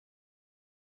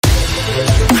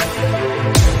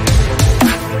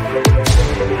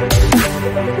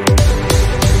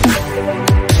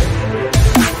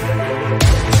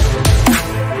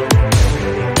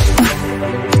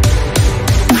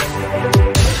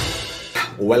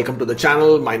Welcome to the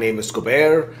channel. My name is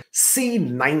Kubeir.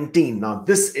 C19. Now,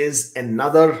 this is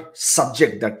another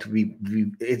subject that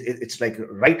it's like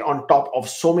right on top of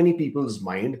so many people's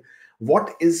mind.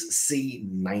 What is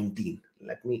C19?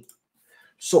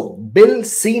 So Bill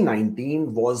C19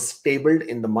 was tabled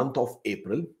in the month of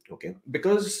April, okay,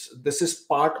 because this is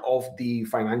part of the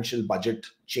financial budget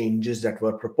changes that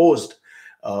were proposed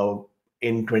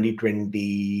in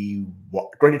 2020,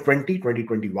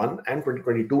 2021, and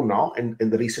 2022 now, and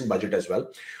in the recent budget as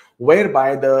well,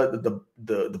 whereby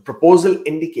the proposal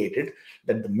indicated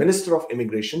that the Minister of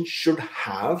Immigration should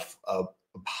have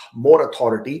more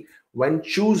authority when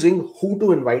choosing who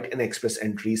to invite in express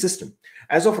entry system.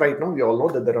 As of right now, we all know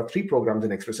that there are three programs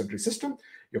in express entry system: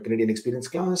 your Canadian experience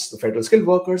class, the federal skilled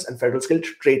workers, and federal skilled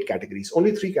trade categories.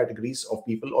 Only three categories of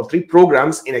people or three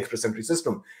programs in express entry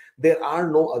system. There are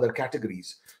no other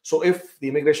categories. So if the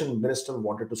immigration minister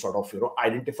wanted to sort of,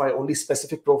 identify only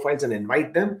specific profiles and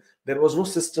invite them, there was no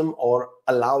system or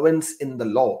allowance in the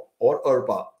law or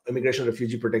IRPA, Immigration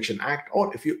Refugee Protection Act,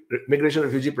 or Immigration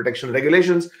Refugee Protection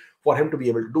Regulations, for him to be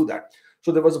able to do that.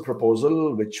 So there was a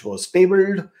proposal which was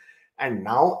tabled, and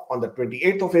now on the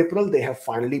 28th of April, they have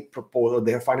finally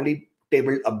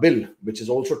tabled a bill, which is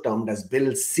also termed as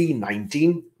Bill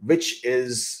C19, which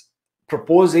is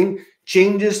proposing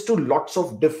changes to lots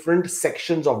of different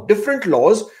sections of different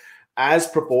laws as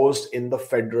proposed in the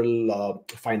federal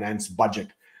finance budget.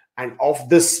 And of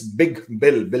this big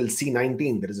bill, Bill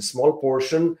C19, there is a small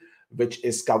portion which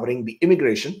is covering the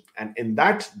immigration. And in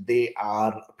that, they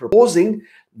are proposing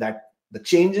that the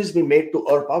changes be made to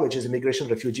IRPA, which is Immigration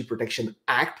Refugee Protection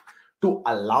Act, to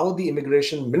allow the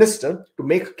immigration minister to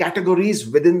make categories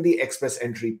within the express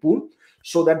entry pool,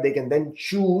 so that they can then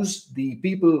choose the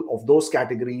people of those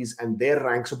categories and their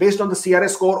rank. So based on the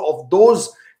CRS score of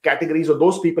those categories or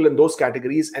those people in those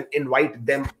categories, and invite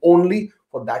them only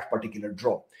for that particular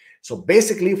draw. So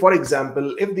basically, for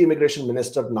example, if the immigration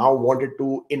minister now wanted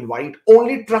to invite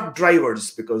only truck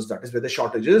drivers, because that is where the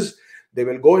shortage is, they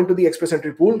will go into the express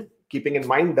entry pool, keeping in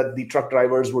mind that the truck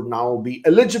drivers would now be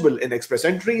eligible in express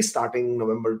entry starting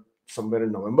somewhere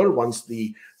in November, once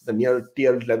the near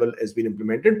tier level has been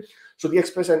implemented. So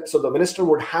the minister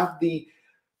would have the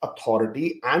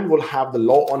authority and will have the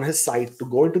law on his side to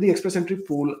go into the express entry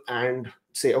pool and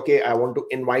say, okay, I want to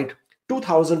invite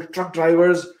 2,000 truck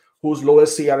drivers whose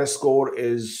lowest CRS score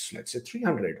is, let's say,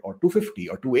 300 or 250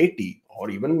 or 280 or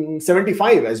even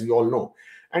 75, as we all know.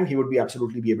 And he would be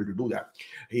absolutely be able to do that.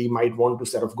 He might want to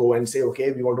sort of go and say,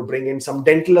 okay, we want to bring in some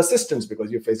dental assistants because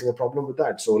you're facing a problem with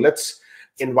that. So let's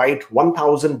invite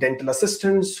 1,000 dental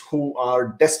assistants who are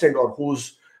destined, or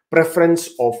whose preference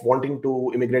of wanting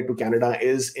to immigrate to Canada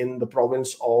is in the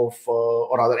province of,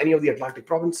 or rather any of the Atlantic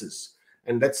provinces.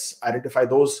 And let's identify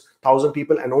those 1,000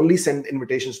 people and only send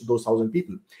invitations to those 1,000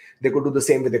 people. They could do the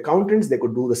same with accountants. They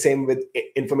could do the same with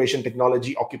information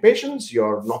technology occupations,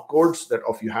 your NOC codes that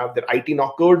if you have their IT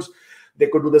NOC codes. They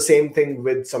could do the same thing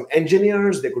with some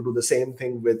engineers. They could do the same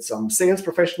thing with some sales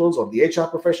professionals or the HR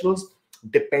professionals,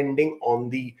 depending on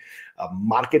the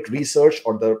market research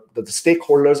or the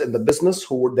stakeholders in the business,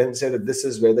 who would then say that this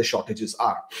is where the shortages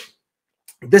are.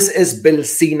 This is Bill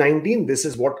C19. This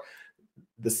is what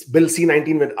this Bill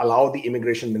C19 will allow the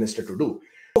immigration minister to do.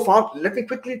 So far, let me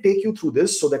quickly take you through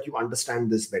this so that you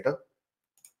understand this better.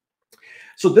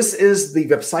 So this is the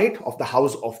website of the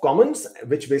House of Commons,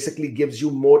 which basically gives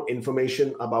you more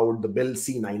information about the Bill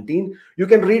C19. You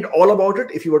can read all about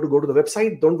it if you were to go to the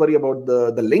website. Don't worry about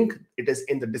the link. It is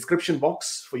in the description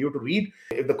box for you to read.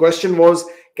 If the question was,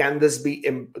 can this bill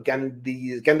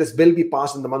be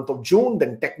passed in the month of June?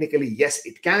 Then technically, yes,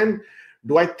 it can.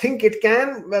 Do I think it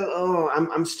can? Well,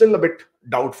 I'm still a bit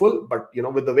doubtful, but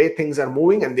with the way things are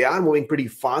moving, and they are moving pretty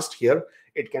fast here,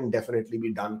 it can definitely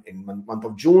be done in the month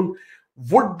of June.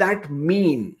 Would that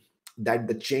mean that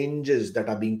the changes that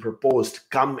are being proposed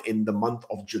come in the month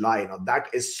of July? Now, that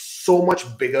is so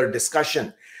much bigger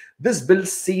discussion. This Bill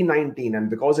C19, and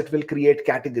because it will create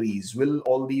categories, will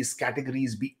all these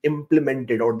categories be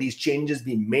implemented or these changes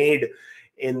be made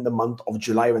in the month of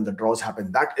July when the draws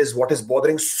happen? That is what is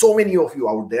bothering so many of you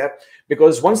out there,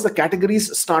 because once the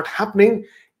categories start happening,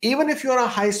 even if you're a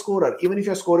high scorer, even if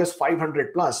your score is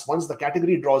 500 plus, once the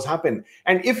category draws happen,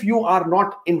 and if you are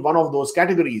not in one of those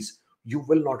categories, you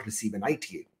will not receive an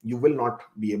ITA. You will not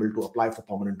be able to apply for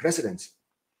permanent residence.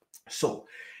 So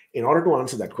in order to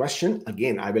answer that question,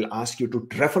 again, I will ask you to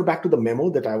refer back to the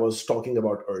memo that I was talking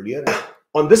about earlier.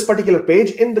 On this particular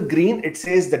page, in the green, it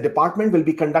says the department will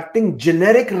be conducting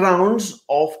generic rounds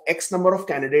of X number of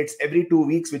candidates every 2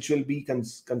 weeks, which will be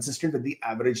consistent with the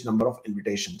average number of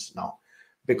invitations. Now,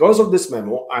 Because of this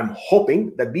memo, I'm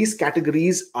hoping that these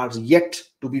categories are yet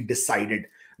to be decided.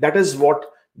 That is what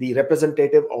the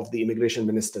representative of the immigration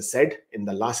minister said in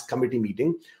the last committee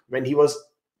meeting, when he was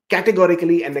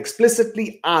categorically and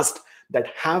explicitly asked that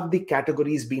have the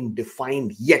categories been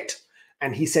defined yet?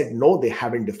 And he said, no, they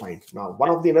haven't defined. Now, one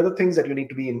of the other things that you need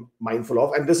to be mindful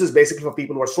of, and this is basically for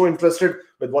people who are so interested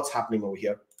with what's happening over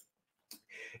here.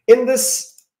 In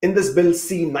this bill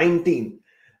C-19,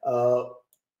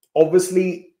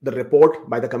 obviously the report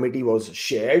by the committee was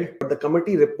shared, but the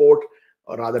committee report,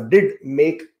 or rather did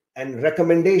make a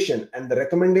recommendation. And the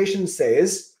recommendation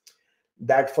says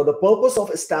that for the purpose of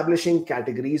establishing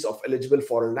categories of eligible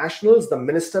foreign nationals, the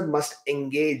minister must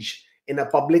engage in a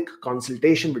public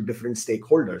consultation with different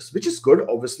stakeholders, which is good.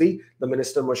 Obviously, the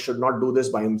minister should not do this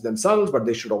by themselves, but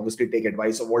they should obviously take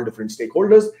advice of all different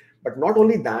stakeholders. But not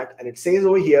only that, and it says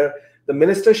over here, the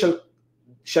minister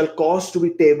shall cause to be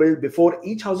tabled before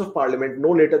each House of Parliament no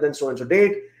later than so and so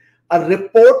date a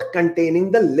report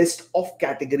containing the list of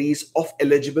categories of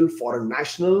eligible foreign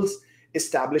nationals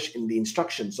established in the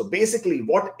instruction. So basically,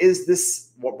 what is this?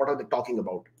 What are they talking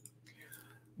about?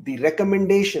 The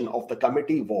recommendation of the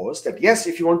committee was that, yes,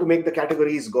 if you want to make the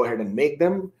categories, go ahead and make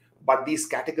them, but these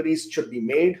categories should be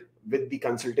made with the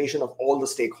consultation of all the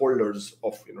stakeholders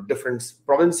of different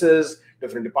provinces,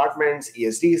 different departments,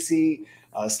 ESDC,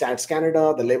 Stats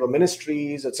Canada, the labor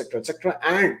ministries, etc., etc.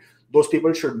 And those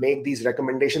people should make these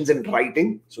recommendations in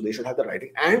writing. So they should have the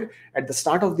writing. And at the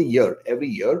start of the year, every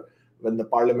year, when the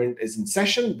parliament is in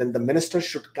session, then the minister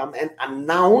should come and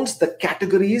announce the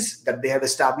categories that they have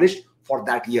established for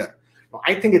that year. Now,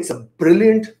 I think it's a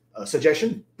brilliant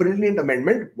suggestion, brilliant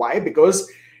amendment. Why? Because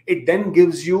it then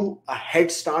gives you a head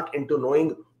start into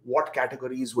knowing what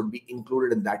categories would be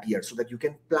included in that year so that you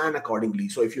can plan accordingly.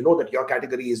 So if you know that your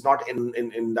category is not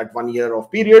in that 1 year of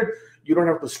period, you don't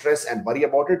have to stress and worry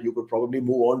about it. You could probably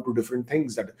move on to different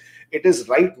things. That it is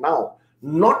right now,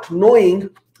 not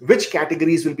knowing which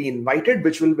categories will be invited,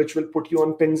 which will put you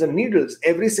on pins and needles.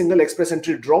 Every single express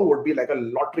entry draw would be like a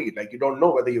lottery. Like you don't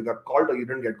know whether you got called or you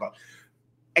didn't get called.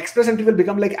 Express entry will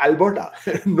become like Alberta.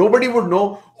 Nobody would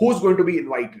know who's going to be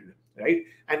invited, right?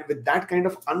 And with that kind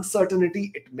of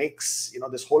uncertainty, it makes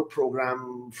this whole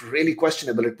program really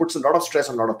questionable. It puts a lot of stress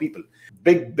on a lot of people.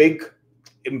 Big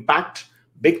impact,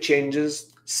 big changes.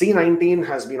 C-19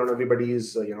 has been on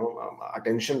everybody's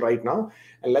attention right now,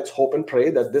 and let's hope and pray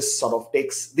that this sort of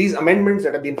takes these amendments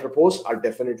that have been proposed are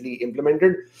definitely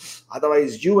implemented.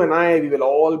 Otherwise, you and I, we will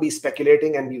all be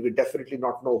speculating, and we will definitely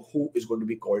not know who is going to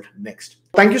be called next.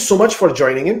 Thank you so much for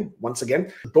joining in once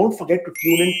again. Don't forget to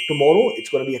tune in tomorrow. It's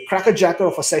going to be a crackerjacker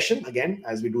of a session again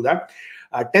as we do that,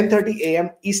 10:30 a.m.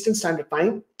 Eastern Standard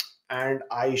Time, and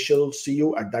I shall see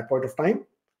you at that point of time.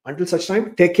 Until such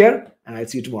time, take care, and I'll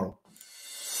see you tomorrow.